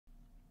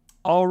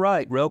All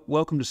right, well,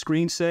 welcome to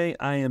Screen Say.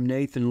 I am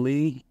Nathan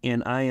Lee,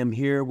 and I am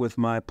here with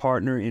my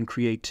partner in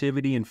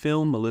creativity and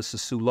film, Melissa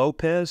Sue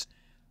Lopez.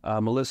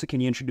 Melissa, can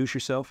you introduce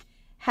yourself?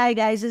 Hi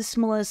guys, it's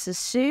Melissa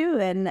Sue,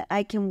 and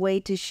I can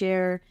wait to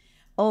share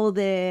all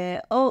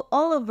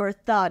of our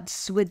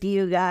thoughts with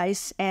you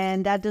guys.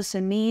 And that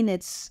doesn't mean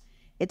it's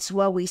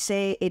what we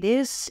say it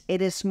is.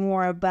 It is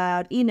more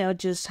about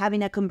just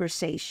having a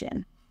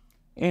conversation.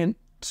 And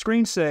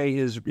Screen Say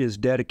is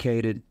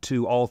dedicated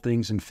to all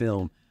things in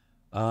film.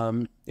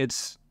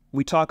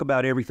 We talk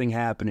about everything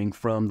happening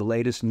from the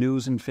latest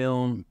news in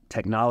film,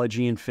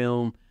 technology in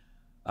film,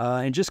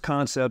 and just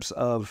concepts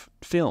of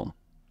film.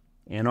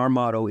 And our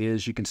motto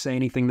is you can say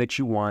anything that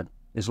you want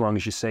as long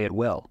as you say it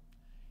well.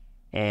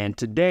 And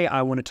today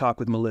I want to talk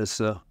with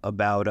Melissa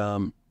about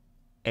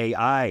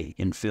AI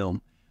in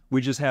film. We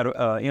just had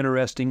an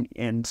interesting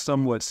and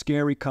somewhat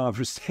scary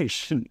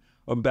conversation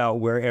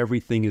about where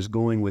everything is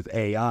going with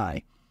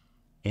AI.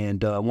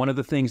 And one of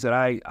the things that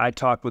I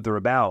talked with her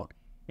about,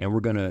 and we're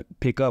going to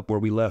pick up where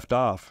we left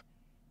off,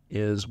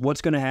 is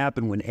what's going to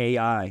happen when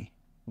AI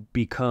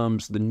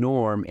becomes the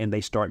norm and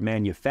they start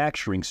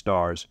manufacturing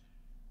stars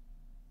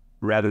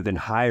rather than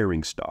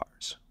hiring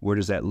stars. Where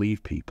does that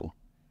leave people?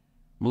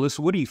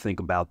 Melissa, what do you think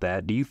about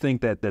that? Do you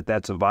think that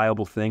that's a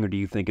viable thing, or do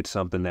you think it's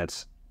something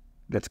that's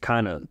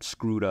kind of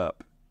screwed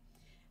up?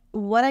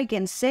 What I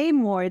can say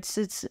more, it's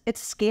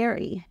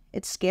scary.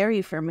 It's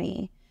scary for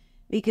me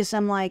because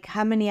I'm like,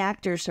 how many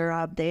actors are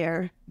out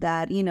there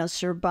that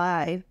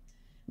survive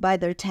by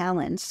their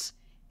talents,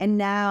 and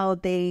now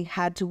they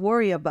had to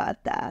worry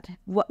about that.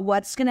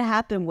 What's going to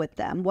happen with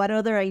them? What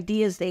other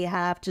ideas they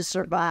have to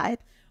survive?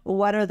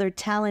 What other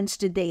talents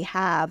do they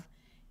have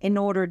in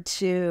order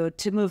to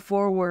move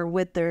forward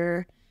with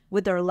their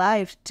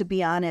life? To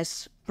be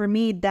honest, for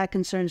me, that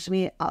concerns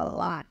me a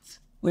lot.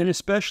 And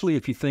especially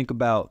if you think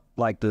about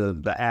like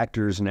the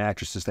actors and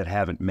actresses that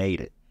haven't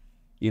made it.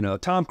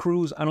 Tom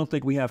Cruise, I don't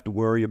think we have to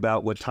worry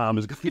about what Tom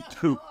is going to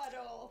do.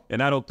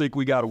 And I don't think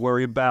we got to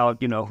worry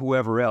about,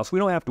 whoever else. We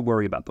don't have to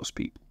worry about those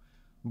people.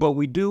 But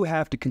we do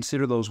have to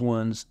consider those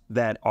ones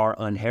that are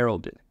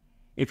unheralded.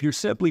 If you're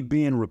simply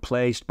being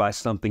replaced by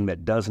something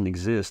that doesn't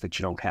exist, that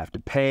you don't have to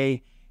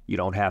pay, you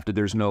don't have to,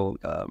 there's no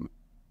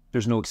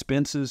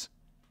expenses,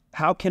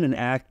 how can an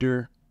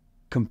actor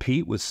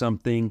compete with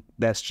something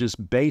that's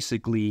just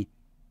basically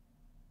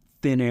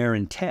thin air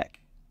and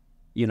tech?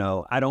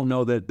 I don't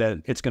know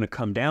that it's going to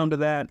come down to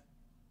that.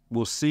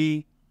 We'll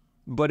see.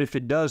 But if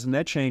it does, then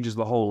that changes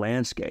the whole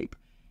landscape.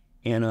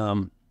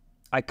 And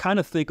I kind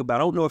of think about, I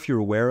don't know if you're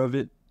aware of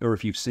it or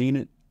if you've seen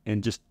it,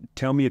 and just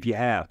tell me if you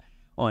have.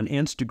 On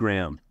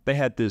Instagram, they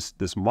had this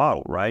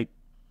model, right?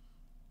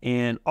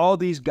 And all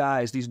these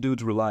guys, these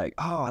dudes were like,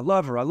 oh, I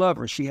love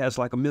her. She has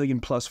like 1 million+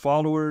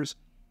 followers,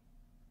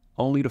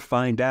 only to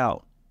find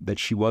out that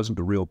she wasn't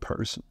a real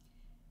person.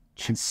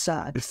 She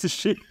sucks.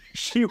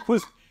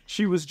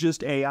 She was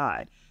just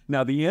AI.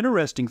 Now, the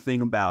interesting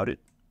thing about it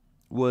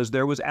was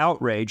there was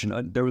outrage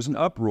and there was an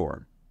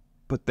uproar,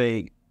 but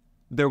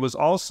there was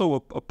also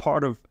a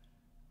part of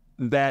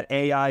that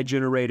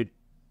AI-generated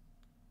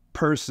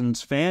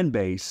person's fan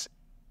base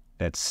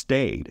that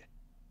stayed.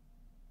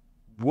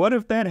 What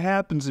if that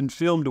happens in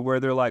film to where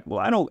they're like, well,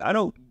 I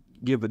don't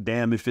give a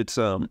damn if it's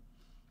if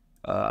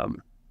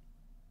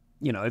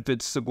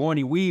it's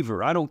Sigourney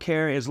Weaver, I don't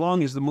care as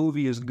long as the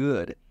movie is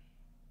good.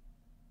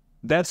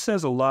 That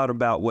says a lot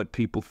about what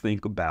people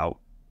think about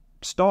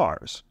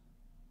stars.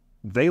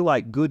 They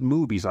like good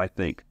movies, I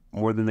think,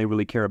 more than they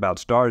really care about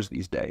stars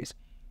these days.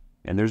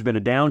 And there's been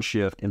a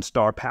downshift in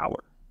star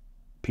power.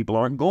 People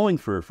aren't going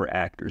for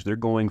actors. They're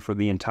going for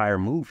the entire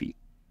movie.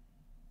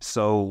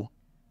 So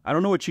I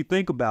don't know what you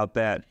think about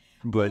that,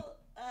 but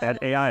that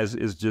AI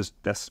is just,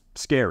 that's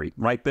scary.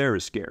 Right there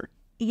is scary.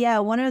 Yeah,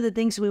 one of the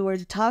things we were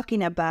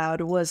talking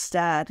about was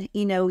that,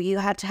 you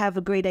had to have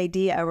a great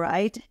idea,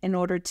 right, in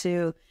order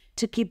to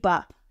keep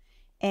up.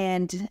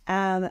 And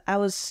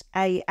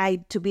I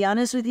to be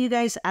honest with you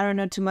guys, I don't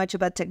know too much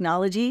about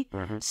technology.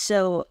 Mm-hmm.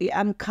 So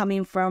I'm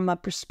coming from a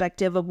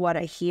perspective of what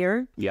I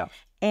hear. Yeah.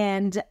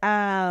 And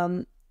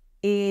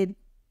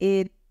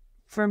it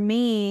for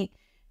me,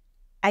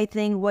 I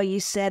think what you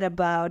said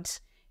about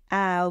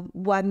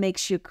what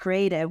makes you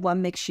creative, what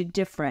makes you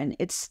different,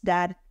 it's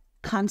that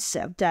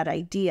concept, that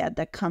idea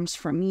that comes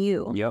from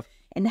you. Yep.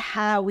 And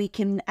how we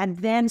can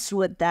advance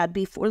with that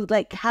before,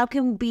 like, how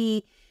can we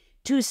be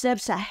 2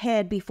 steps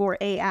ahead before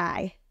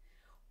AI?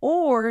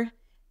 Or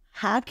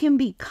how can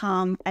we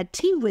become a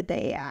team with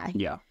AI?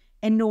 Yeah.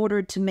 In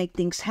order to make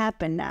things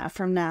happen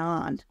from now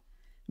on.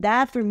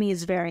 That for me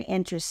is very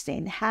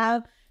interesting.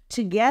 How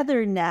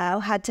together now,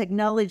 how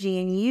technology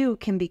and you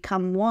can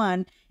become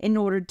one in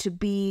order to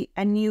be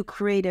a new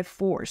creative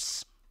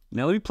force.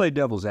 Now let me play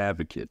devil's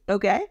advocate.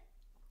 Okay.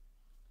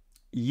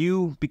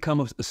 You become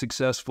a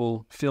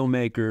successful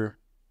filmmaker.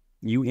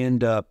 You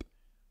end up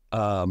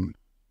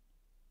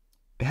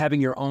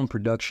having your own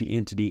production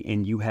entity,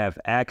 and you have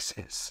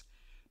access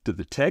to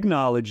the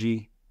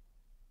technology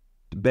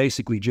to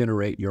basically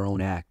generate your own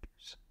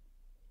actors.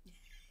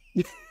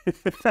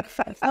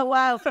 Oh,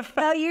 wow.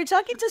 Now you're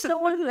talking to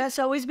someone who has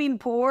always been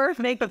poor,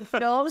 making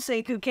films,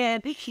 and who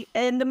can,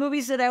 and the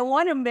movies that I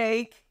want to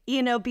make,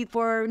 you know,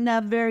 people are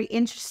not very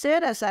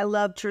interested, as I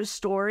love true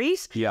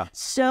stories. Yeah.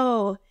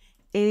 So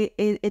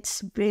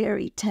it's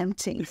very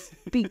tempting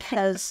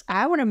because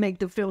I want to make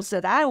the films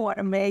that I want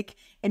to make,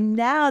 and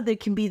now there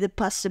can be the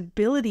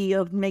possibility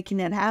of making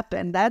it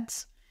happen.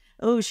 That's,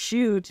 oh,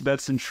 shoot.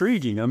 That's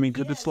intriguing. I mean,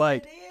 because it's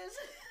like,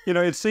 you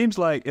know, it seems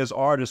like as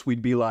artists,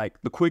 we'd be like,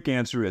 the quick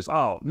answer is,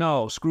 oh,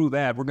 no, screw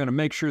that. We're going to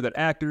make sure that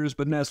actors,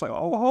 but then it's like,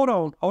 oh,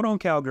 hold on,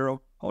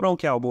 cowgirl. Hold on,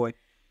 cowboy.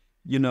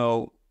 You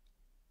know,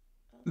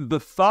 the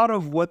thought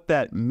of what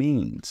that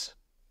means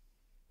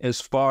as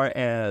far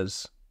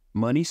as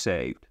money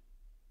saved,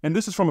 and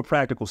this is from a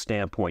practical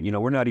standpoint, you know,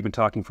 we're not even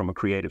talking from a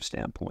creative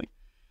standpoint.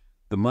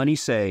 The money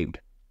saved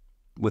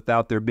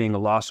without there being a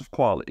loss of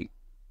quality.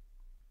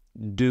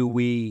 Do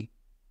we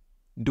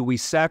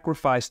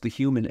sacrifice the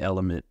human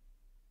element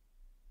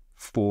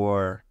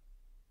for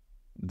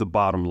the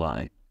bottom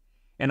line?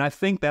 And I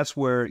think that's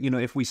where, you know,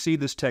 if we see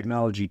this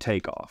technology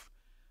take off,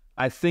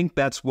 I think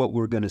that's what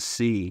we're going to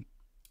see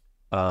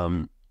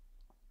when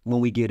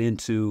we get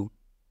into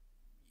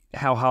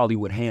how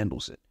Hollywood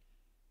handles it.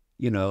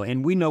 You know,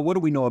 and we know, what do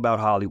we know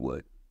about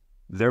Hollywood?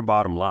 Their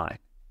bottom line.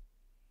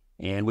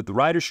 And with the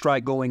writer's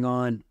strike going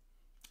on,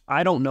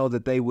 I don't know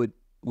that they would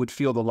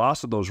feel the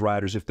loss of those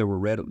writers if there were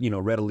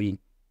readily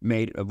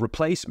made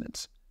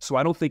replacements. So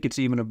I don't think it's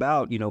even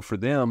about, you know, for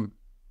them.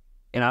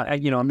 And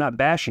I'm not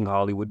bashing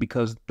Hollywood,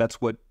 because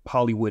that's what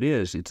Hollywood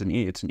is. It's an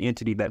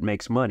entity that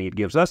makes money. It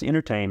gives us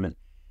entertainment,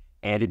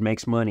 and it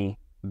makes money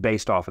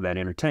based off of that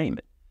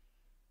entertainment.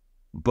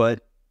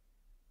 But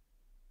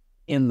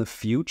in the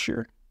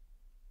future,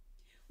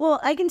 well,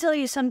 I can tell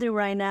you something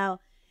right now.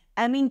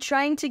 I mean,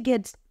 trying to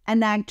get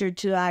an actor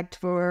to act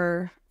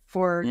for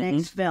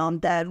next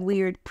film that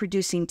we're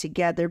producing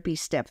together, Be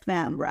Step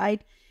Fam,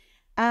 right?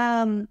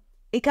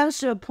 It comes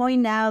to a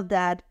point now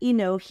that, you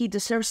know, he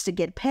deserves to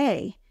get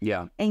pay.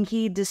 Yeah. And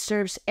he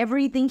deserves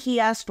everything he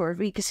asked for,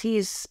 because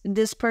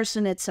this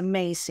person, it's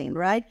amazing,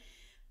 right?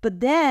 But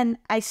then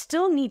I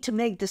still need to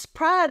make this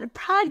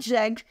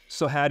project.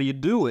 So how do you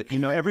do it? You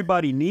know,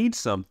 everybody needs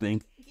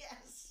something.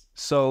 Yes.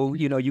 So,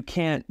 you know, you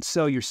can't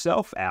sell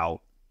yourself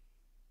out.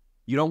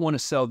 You don't want to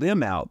sell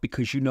them out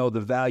because you know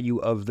the value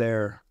of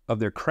their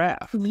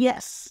craft.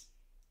 Yes.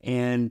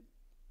 And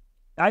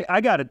I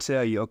got to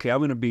tell you, okay, I'm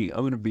going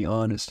to be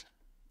honest.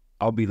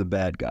 I'll be the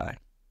bad guy.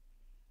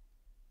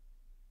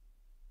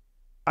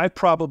 I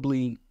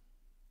probably,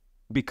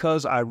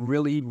 because I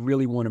really,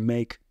 really want to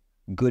make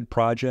good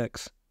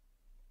projects,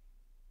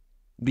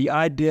 the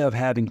idea of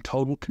having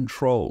total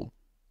control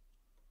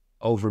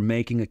over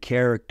making a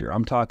character,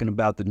 I'm talking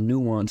about the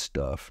nuanced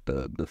stuff,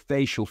 the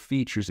facial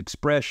features,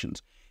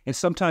 expressions. And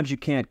sometimes you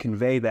can't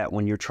convey that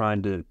when you're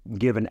trying to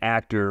give an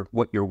actor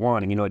what you're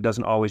wanting. You know, it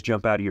doesn't always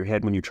jump out of your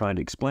head when you're trying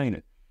to explain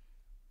it.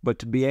 But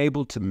to be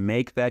able to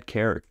make that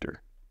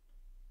character,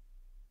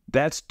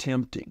 that's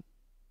tempting.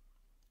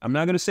 I'm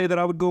not going to say that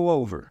I would go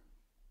over,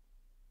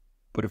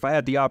 but if I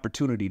had the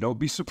opportunity, don't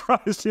be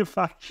surprised if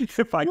I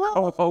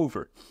go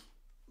over.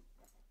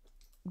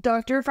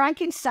 Dr.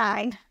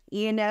 Frankenstein,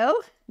 you know,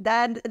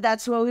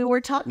 that's what we were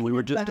talking about. We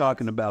were just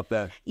talking about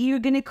that. You're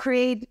going to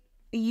create,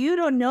 you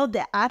don't know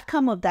the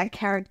outcome of that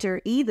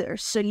character either.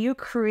 So you're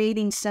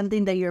creating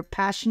something that you're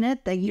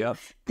passionate, that you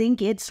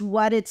think it's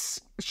what it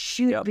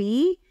should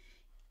be.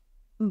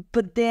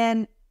 But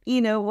then, you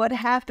know, what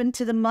happened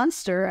to the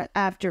monster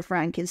after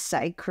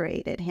Frankenstein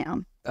created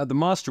him? The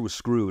monster was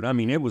screwed. I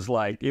mean, it was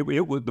like,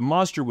 the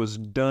monster was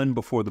done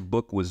before the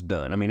book was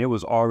done. I mean, it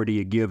was already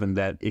a given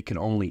that it can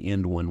only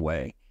end one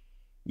way,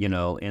 you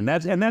know, and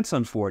that's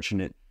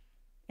unfortunate.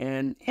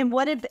 And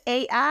what if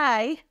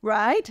AI,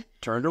 right?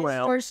 Turned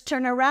around. First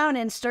turn around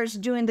and starts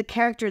doing the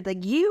character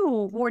that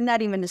you were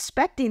not even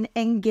expecting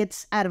and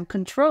gets out of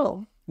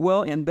control?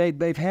 Well, and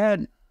they've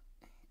had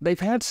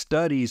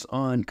studies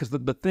on, because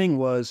the thing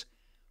was,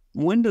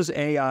 when does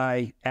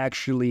AI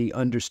actually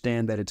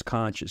understand that it's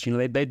conscious? You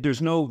know,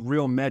 there's no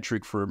real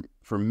metric for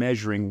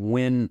measuring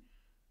when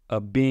a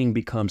being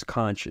becomes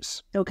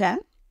conscious. Okay.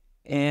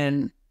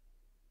 And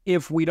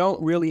if we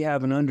don't really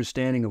have an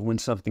understanding of when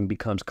something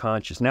becomes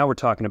conscious, now we're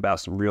talking about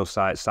some real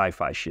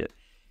sci-fi shit.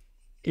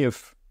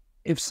 If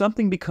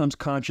something becomes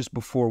conscious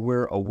before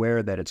we're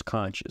aware that it's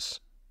conscious,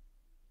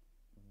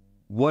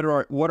 what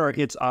are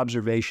its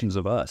observations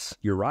of us?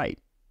 You're right.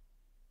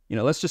 You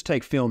know, let's just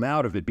take film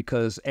out of it,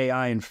 because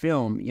AI in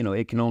film, you know,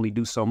 it can only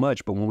do so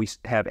much. But when we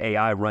have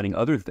AI running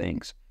other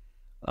things,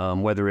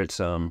 whether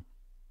it's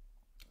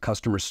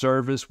customer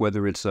service,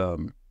 whether it's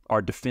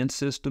our defense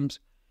systems,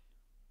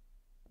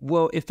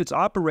 well, if it's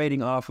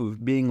operating off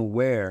of being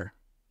aware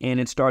and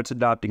it starts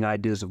adopting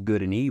ideas of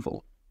good and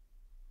evil,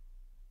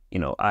 you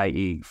know,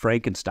 i.e.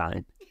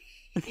 Frankenstein.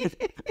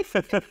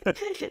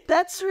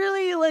 That's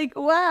really like,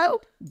 wow.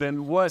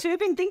 Then what? To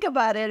even think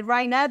about it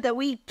right now, that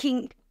we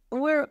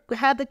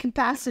have the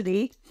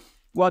capacity.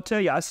 Well, I'll tell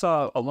you, I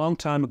saw a long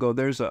time ago,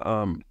 there's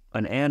an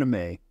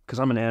anime, because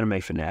I'm an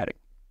anime fanatic.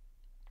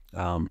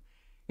 And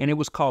and it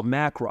was called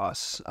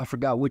Macross. I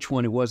forgot which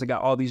one it was. It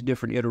got all these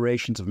different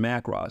iterations of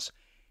Macross.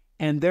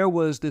 And there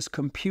was this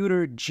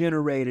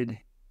computer-generated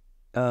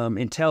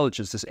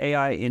intelligence, this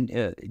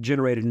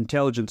AI-generated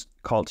intelligence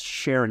called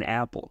Sharon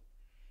Apple.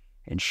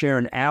 And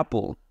Sharon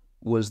Apple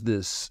was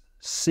this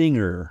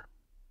singer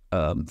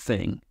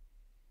thing.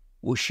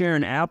 Well,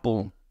 Sharon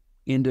Apple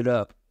ended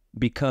up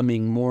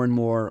becoming more and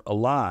more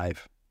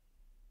alive,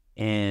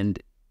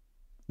 and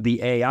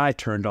the AI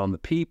turned on the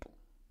people.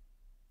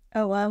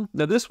 Oh, wow.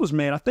 Now, this was,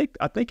 man, I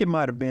think it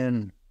might have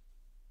been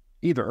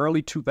either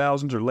early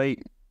 2000s or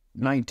late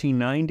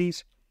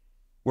 1990s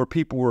where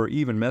people were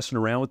even messing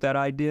around with that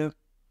idea.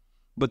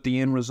 But the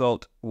end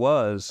result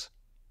was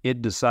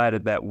it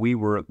decided that we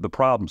were the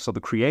problem. So the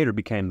creator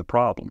became the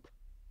problem.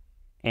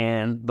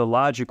 And the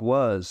logic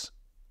was,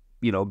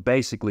 you know,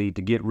 basically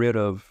to get rid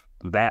of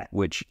that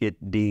which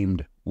it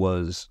deemed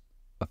was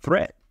a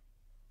threat.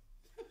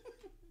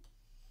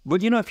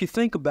 But, you know, if you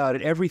think about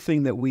it,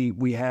 everything that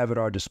we have at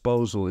our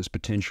disposal is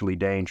potentially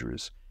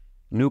dangerous.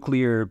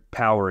 Nuclear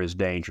power is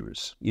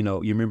dangerous. You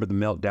know, you remember the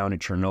meltdown in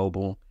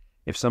Chernobyl?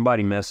 If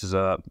somebody messes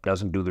up,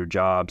 doesn't do their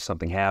job,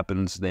 something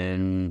happens,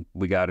 then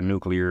we got a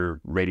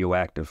nuclear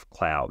radioactive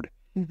cloud.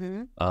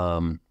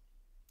 Mm-hmm.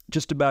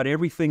 Just about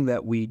everything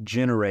that we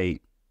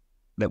generate,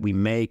 that we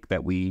make,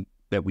 that we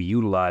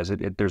utilize,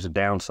 there's a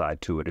downside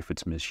to it if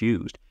it's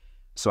misused.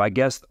 So I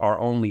guess our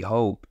only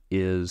hope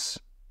is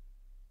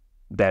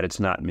that it's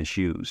not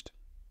misused,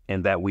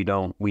 and that we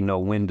know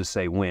when to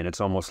say when.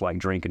 It's almost like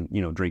drinking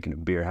a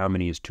beer. How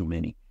many is too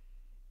many?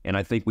 And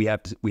I think we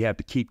have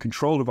to keep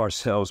control of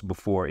ourselves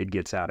before it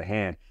gets out of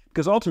hand,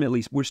 because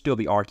ultimately we're still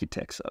the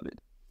architects of it.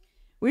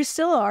 We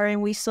still are,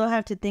 and we still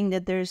have to think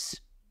that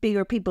there's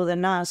bigger people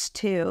than us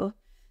too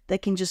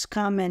that can just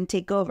come and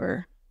take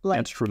over. Like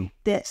that's true.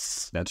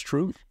 That's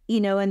true. You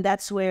know, and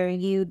that's where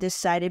you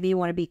decide if you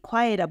want to be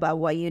quiet about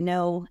what you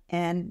know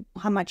and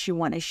how much you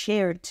want to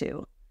share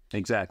too.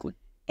 Exactly.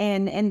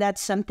 And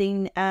that's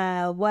something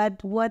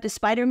what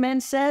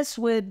Spider-Man says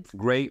with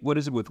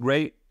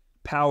great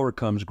power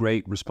comes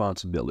great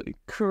responsibility.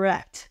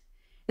 Correct.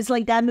 It's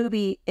like that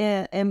movie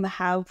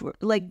how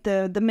like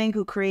the man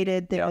who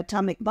created the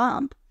atomic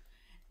bomb.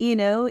 You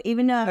know,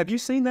 even have you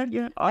seen that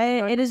yet?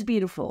 It is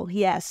beautiful.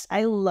 Yes,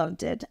 I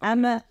loved it. I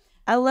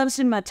love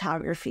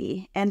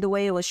cinematography and the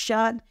way it was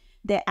shot.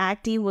 The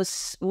acting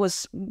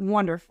was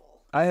wonderful.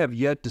 I have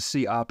yet to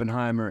see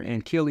Oppenheimer,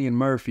 and Cillian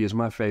Murphy is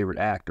my favorite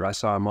actor. I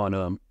saw him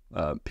on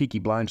Peaky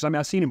Blinders. I mean,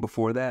 I've seen him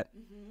before that.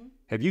 Mm-hmm.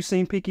 Have you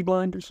seen Peaky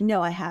Blinders?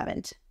 No, I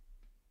haven't.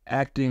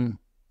 Acting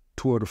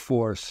tour de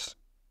force,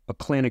 a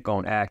clinic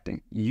on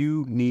acting.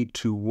 You need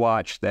to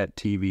watch that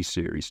TV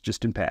series.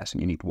 Just in passing,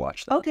 you need to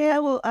watch that. Okay, I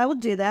will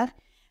do that.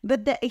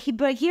 But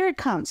here it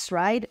comes,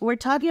 right? We're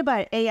talking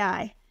about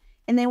AI.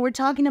 And then we're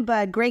talking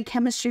about great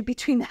chemistry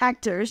between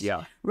actors,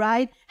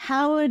 right?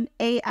 How would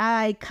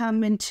AI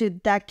come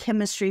into that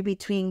chemistry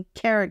between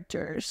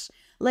characters?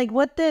 Like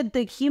what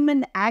the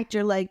human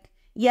actor, like,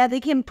 yeah,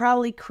 they can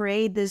probably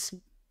create this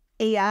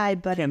AI,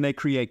 but... Can they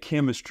create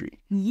chemistry?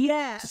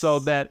 Yes. So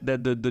that the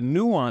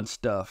nuanced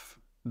stuff,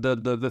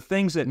 the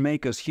things that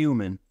make us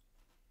human,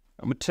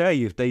 I'm going to tell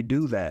you, if they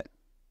do that,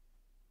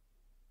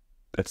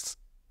 that's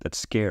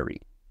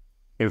scary.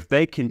 If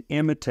they can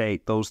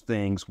imitate those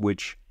things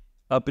which...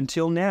 up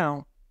until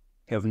now,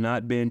 have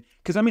not been...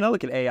 Because, I mean, I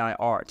look at AI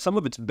art. Some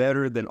of it's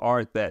better than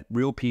art that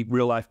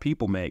real-life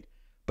people make,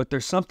 but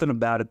there's something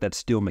about it that's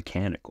still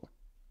mechanical.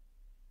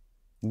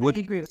 I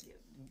agree with you.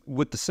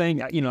 With the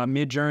saying, you know,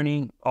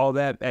 Mid-Journey, all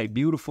that, hey,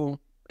 beautiful,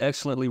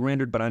 excellently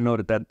rendered, but I know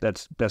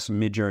that's some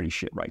Mid-Journey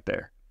shit right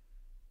there.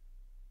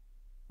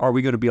 Are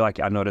we going to be like,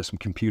 I know that's some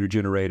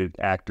computer-generated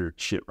actor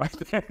shit right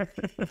there?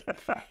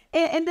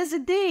 and there's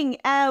a thing,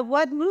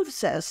 what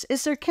moves us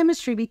is there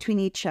chemistry between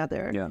each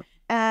other. Yeah.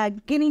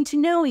 Getting to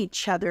know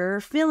each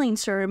other,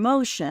 feelings or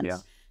emotions. Yeah.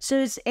 So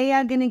is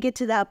AI going to get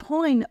to that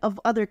point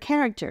of other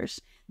characters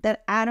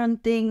that I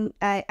think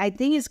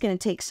it's going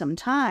to take some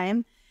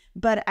time,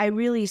 but I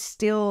really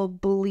still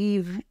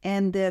believe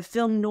in the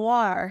film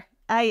noir.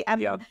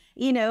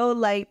 You know,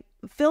 like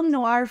film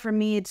noir for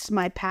me, it's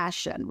my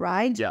passion,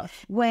 right? Yeah.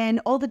 When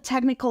all the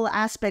technical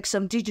aspects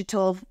of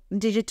digital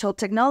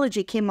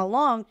technology came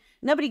along,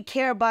 nobody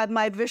cared about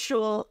my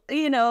visual,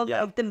 you know,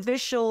 like the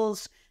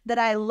visuals that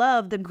I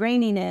love, the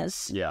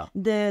graininess,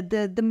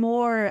 the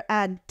more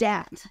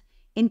depth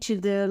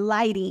into the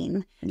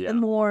lighting, the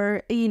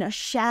more, you know,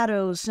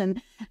 shadows.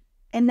 And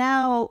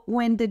now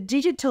when the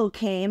digital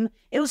came,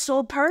 it was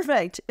so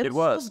perfect. It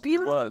was so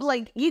beautiful. It was.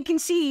 Like you can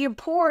see your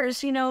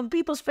pores, you know,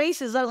 people's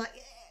faces are like...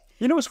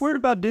 You know what's weird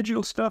about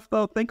digital stuff,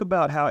 though? Think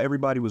about how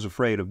everybody was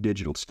afraid of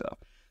digital stuff.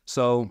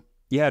 So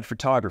you had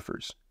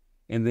photographers,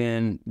 and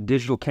then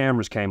digital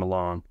cameras came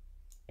along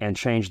and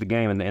changed the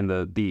game, and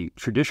the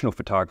traditional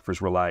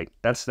photographers were like,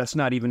 that's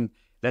not even,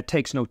 that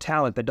takes no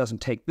talent, that doesn't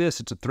take this,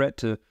 it's a threat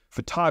to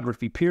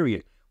photography,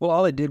 period. Well,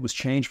 all it did was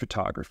change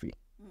photography.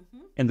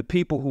 Mm-hmm. And the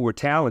people who were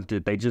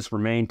talented, they just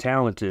remained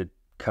talented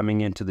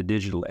coming into the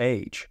digital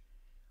age.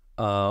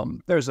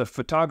 There's a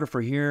photographer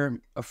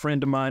here, a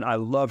friend of mine, I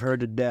love her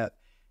to death,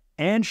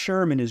 Ann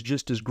Sherman is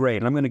just as great.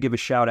 And I'm going to give a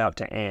shout out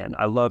to Ann.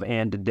 I love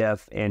Ann to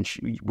death, and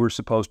we're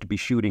supposed to be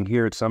shooting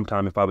here at some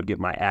time if I would get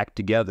my act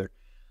together.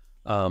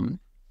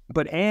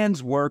 But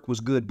Ann's work was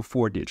good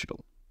before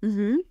digital.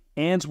 Mm-hmm.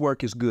 Ann's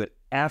work is good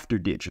after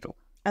digital.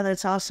 Oh,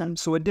 that's awesome.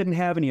 So it didn't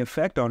have any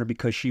effect on her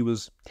because she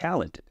was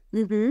talented.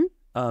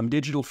 Mm-hmm.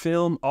 Digital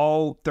film,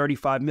 all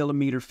 35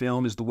 millimeter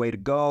film is the way to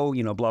go,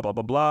 you know, blah, blah,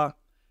 blah, blah.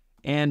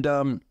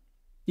 And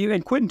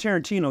even Quentin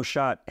Tarantino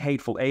shot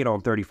Hateful Eight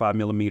on 35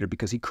 millimeter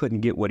because he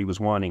couldn't get what he was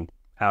wanting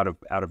out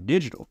of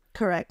digital.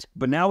 Correct.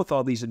 But now with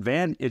all these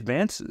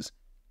advances,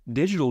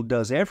 digital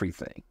does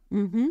everything.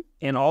 Mm-hmm.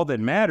 And all that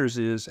matters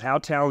is how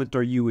talented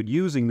are you at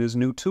using this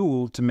new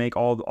tool to make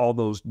all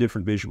those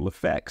different visual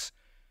effects.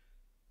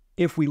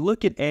 If we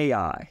look at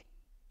AI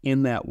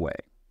in that way,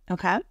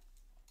 okay,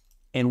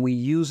 and we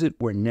use it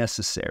where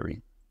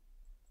necessary,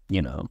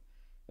 you know,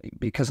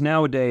 because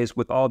nowadays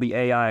with all the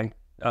AI,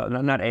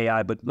 not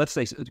AI, but let's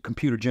say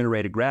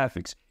computer-generated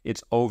graphics,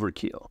 it's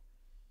overkill.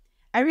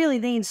 I really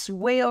think it's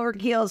way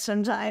overkill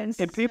sometimes.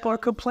 And people are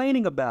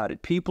complaining about it.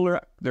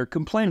 They're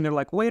complaining. They're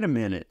like, wait a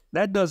minute,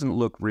 that doesn't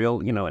look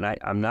real, you know, and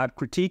I'm not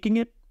critiquing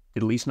it,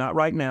 at least not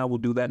right now. We'll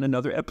do that in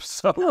another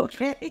episode.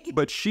 Okay.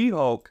 But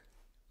She-Hulk,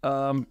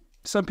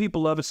 some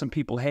people love it, some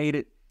people hate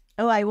it.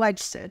 Oh, I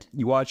watched it.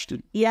 You watched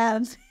it? Yeah.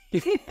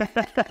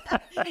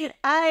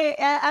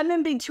 I'm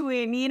in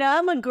between. You know,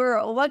 I'm a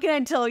girl. What can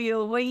I tell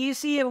you? When you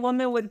see a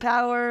woman with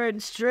power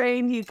and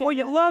strength, you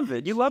love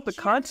it. You love the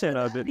content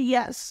of it.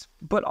 Yes.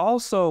 But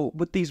also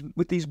with these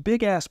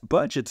big ass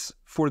budgets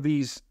for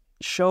these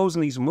shows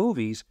and these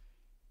movies,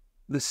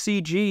 the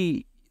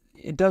CG,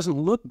 it doesn't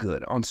look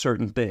good on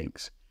certain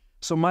things.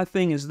 So my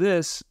thing is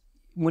this: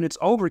 when it's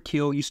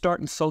overkill, you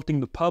start insulting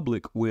the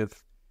public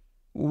with,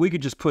 we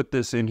could just put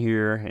this in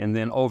here and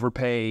then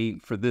overpay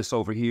for this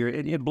over here.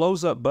 It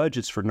blows up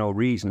budgets for no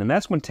reason. And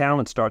that's when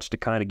talent starts to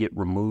kind of get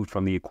removed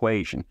from the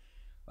equation.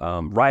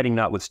 Writing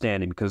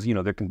notwithstanding, because, you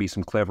know, there can be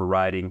some clever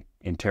writing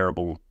and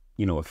terrible,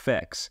 you know,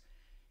 effects.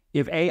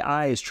 If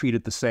AI is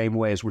treated the same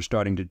way as we're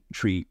starting to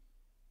treat,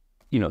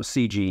 you know,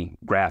 CG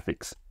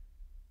graphics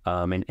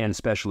and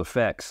special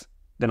effects,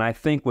 then I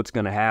think what's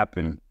going to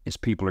happen is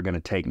people are going to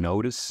take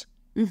notice.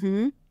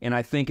 Mm-hmm. And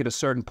I think at a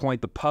certain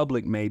point, the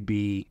public may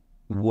be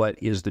what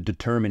is the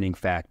determining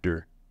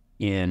factor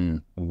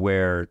in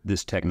where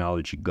this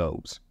technology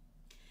goes.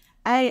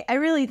 I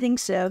really think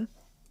so.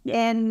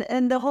 And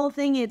the whole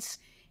thing, it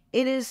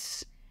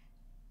is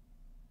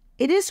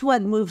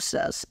what moves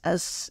us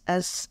as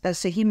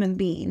a human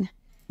being.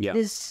 Yeah.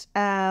 This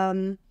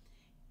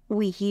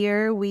we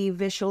hear, we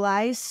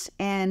visualize,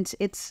 and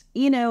it's,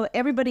 you know,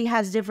 everybody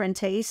has different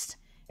tastes.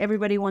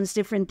 Everybody wants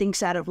different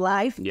things out of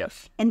life.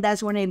 Yes. And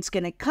that's when it's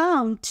going to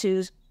come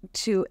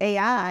to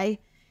AI.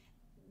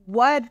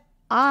 What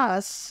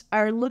us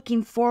are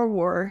looking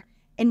forward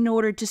in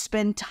order to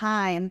spend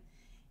time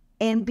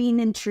and being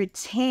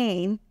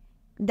entertained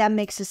that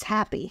makes us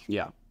happy.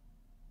 Yeah.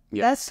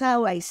 That's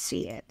how I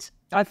see it.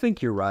 I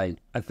think you're right.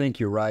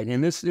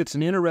 And it's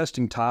an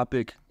interesting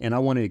topic, and I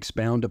want to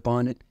expound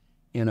upon it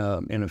in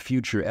a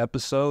future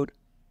episode.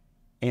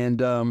 And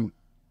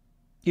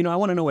you know, I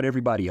want to know what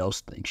everybody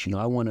else thinks. You know,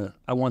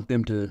 I want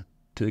them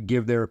to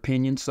give their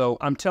opinion. So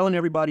I'm telling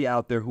everybody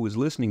out there who is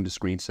listening to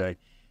Screensay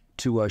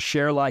to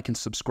share, like, and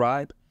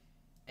subscribe,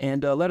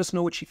 and let us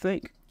know what you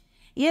think.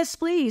 Yes,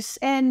 please.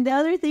 And the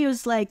other thing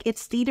was, like,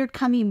 it's theater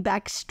coming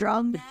back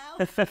strong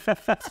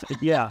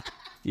now.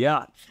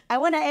 Yeah. I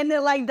want to end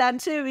it like that,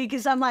 too,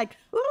 because I'm like,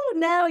 ooh,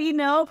 now, you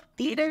know,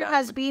 theater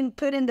has been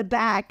put in the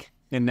back.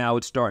 And now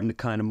it's starting to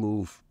kind of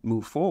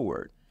move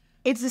forward.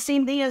 It's the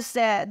same thing as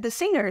the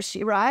singers,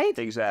 right?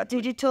 Exactly.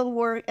 Digital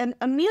work and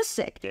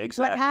music.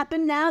 Exactly. What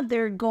happened now,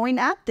 they're going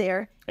out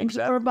there and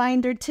people are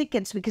buying their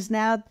tickets because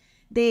now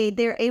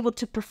they're able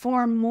to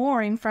perform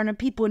more in front of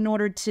people in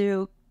order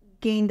to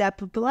gain that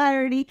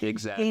popularity,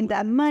 gain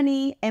that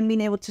money, and being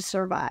able to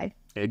survive.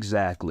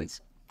 Exactly.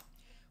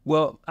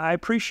 Well, I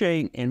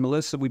appreciate, and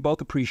Melissa, we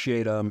both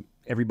appreciate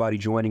everybody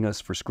joining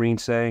us for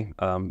Screensay.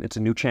 It's a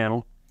new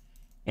channel,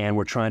 and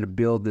we're trying to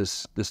build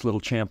this little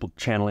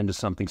channel into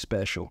something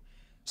special.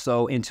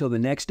 So until the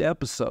next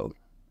episode,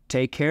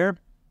 take care,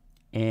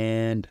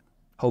 and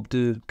hope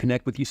to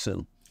connect with you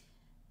soon.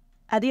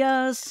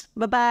 Adios.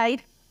 Bye-bye.